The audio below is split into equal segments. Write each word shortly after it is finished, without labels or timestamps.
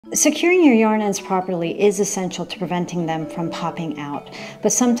Securing your yarn ends properly is essential to preventing them from popping out,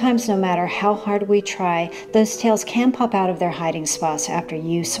 but sometimes no matter how hard we try, those tails can pop out of their hiding spots after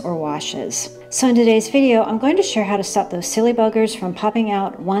use or washes. So in today's video, I'm going to share how to stop those silly buggers from popping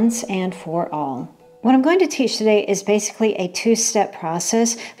out once and for all. What I'm going to teach today is basically a two-step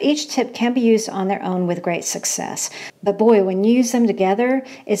process. Each tip can be used on their own with great success. But boy, when you use them together,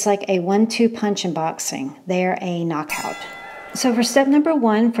 it's like a 1-2 punch in boxing. They're a knockout. So for step number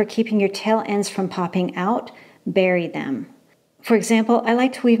 1, for keeping your tail ends from popping out, bury them. For example, I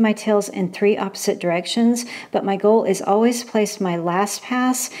like to weave my tails in 3 opposite directions, but my goal is always to place my last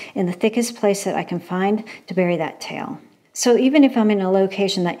pass in the thickest place that I can find to bury that tail. So even if I'm in a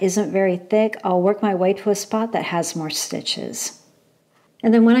location that isn't very thick, I'll work my way to a spot that has more stitches.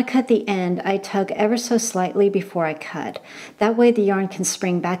 And then when I cut the end, I tug ever so slightly before I cut. That way the yarn can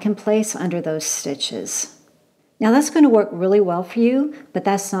spring back in place under those stitches. Now that's going to work really well for you, but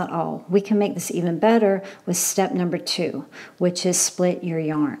that's not all. We can make this even better with step number 2, which is split your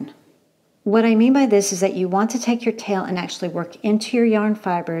yarn. What I mean by this is that you want to take your tail and actually work into your yarn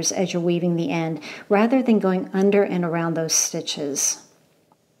fibers as you're weaving the end, rather than going under and around those stitches.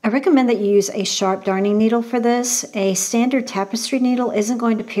 I recommend that you use a sharp darning needle for this. A standard tapestry needle isn't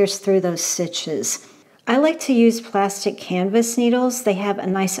going to pierce through those stitches. I like to use plastic canvas needles. They have a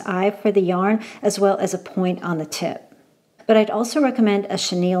nice eye for the yarn as well as a point on the tip. But I'd also recommend a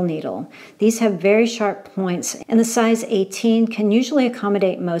chenille needle. These have very sharp points, and the size 18 can usually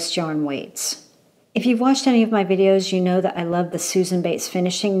accommodate most yarn weights. If you've watched any of my videos, you know that I love the Susan Bates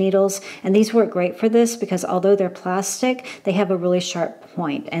finishing needles, and these work great for this because although they're plastic, they have a really sharp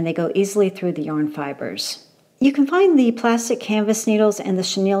point and they go easily through the yarn fibers. You can find the plastic canvas needles and the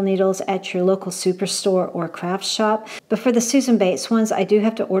chenille needles at your local superstore or craft shop, but for the Susan Bates ones, I do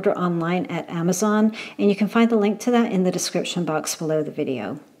have to order online at Amazon, and you can find the link to that in the description box below the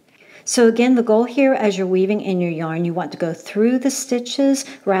video. So again, the goal here as you're weaving in your yarn, you want to go through the stitches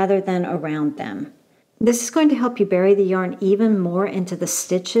rather than around them. This is going to help you bury the yarn even more into the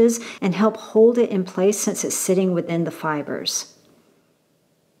stitches and help hold it in place since it's sitting within the fibers.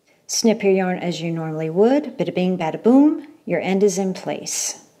 Snip your yarn as you normally would, bada bing, bada boom, your end is in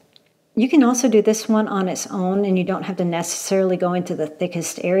place. You can also do this one on its own and you don't have to necessarily go into the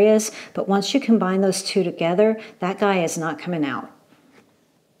thickest areas, but once you combine those two together, that guy is not coming out.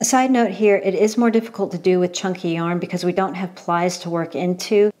 A side note here, it is more difficult to do with chunky yarn because we don't have plies to work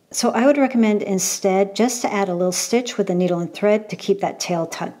into, so I would recommend instead just to add a little stitch with a needle and thread to keep that tail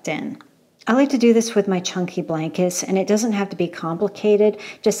tucked in. I like to do this with my chunky blankets, and it doesn't have to be complicated,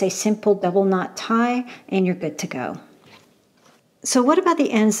 just a simple double knot tie and you're good to go. So what about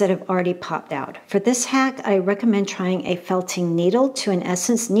the ends that have already popped out? For this hack, I recommend trying a felting needle to, in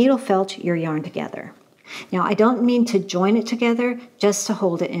essence, needle felt your yarn together. Now, I don't mean to join it together, just to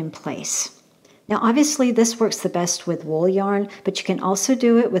hold it in place. Now, obviously, this works the best with wool yarn, but you can also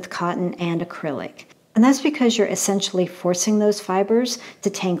do it with cotton and acrylic. And that's because you're essentially forcing those fibers to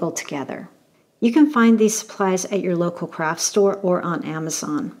tangle together. You can find these supplies at your local craft store or on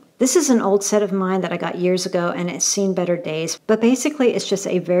Amazon. This is an old set of mine that I got years ago and it's seen better days, but basically it's just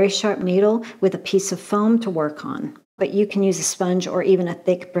a very sharp needle with a piece of foam to work on. But you can use a sponge or even a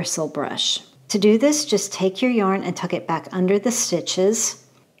thick bristle brush. To do this, just take your yarn and tuck it back under the stitches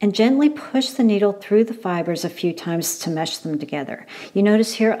and gently push the needle through the fibers a few times to mesh them together. You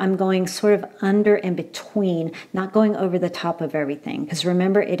notice here I'm going sort of under and between, not going over the top of everything, because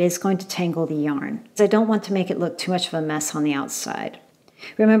remember it is going to tangle the yarn. I don't want to make it look too much of a mess on the outside.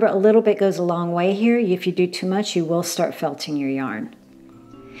 Remember, a little bit goes a long way here. If you do too much, you will start felting your yarn.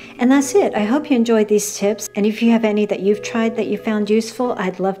 And that's it. I hope you enjoyed these tips, and if you have any that you've tried that you found useful,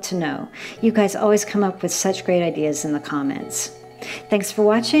 I'd love to know. You guys always come up with such great ideas in the comments. Thanks for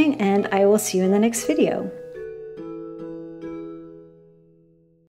watching, and I will see you in the next video.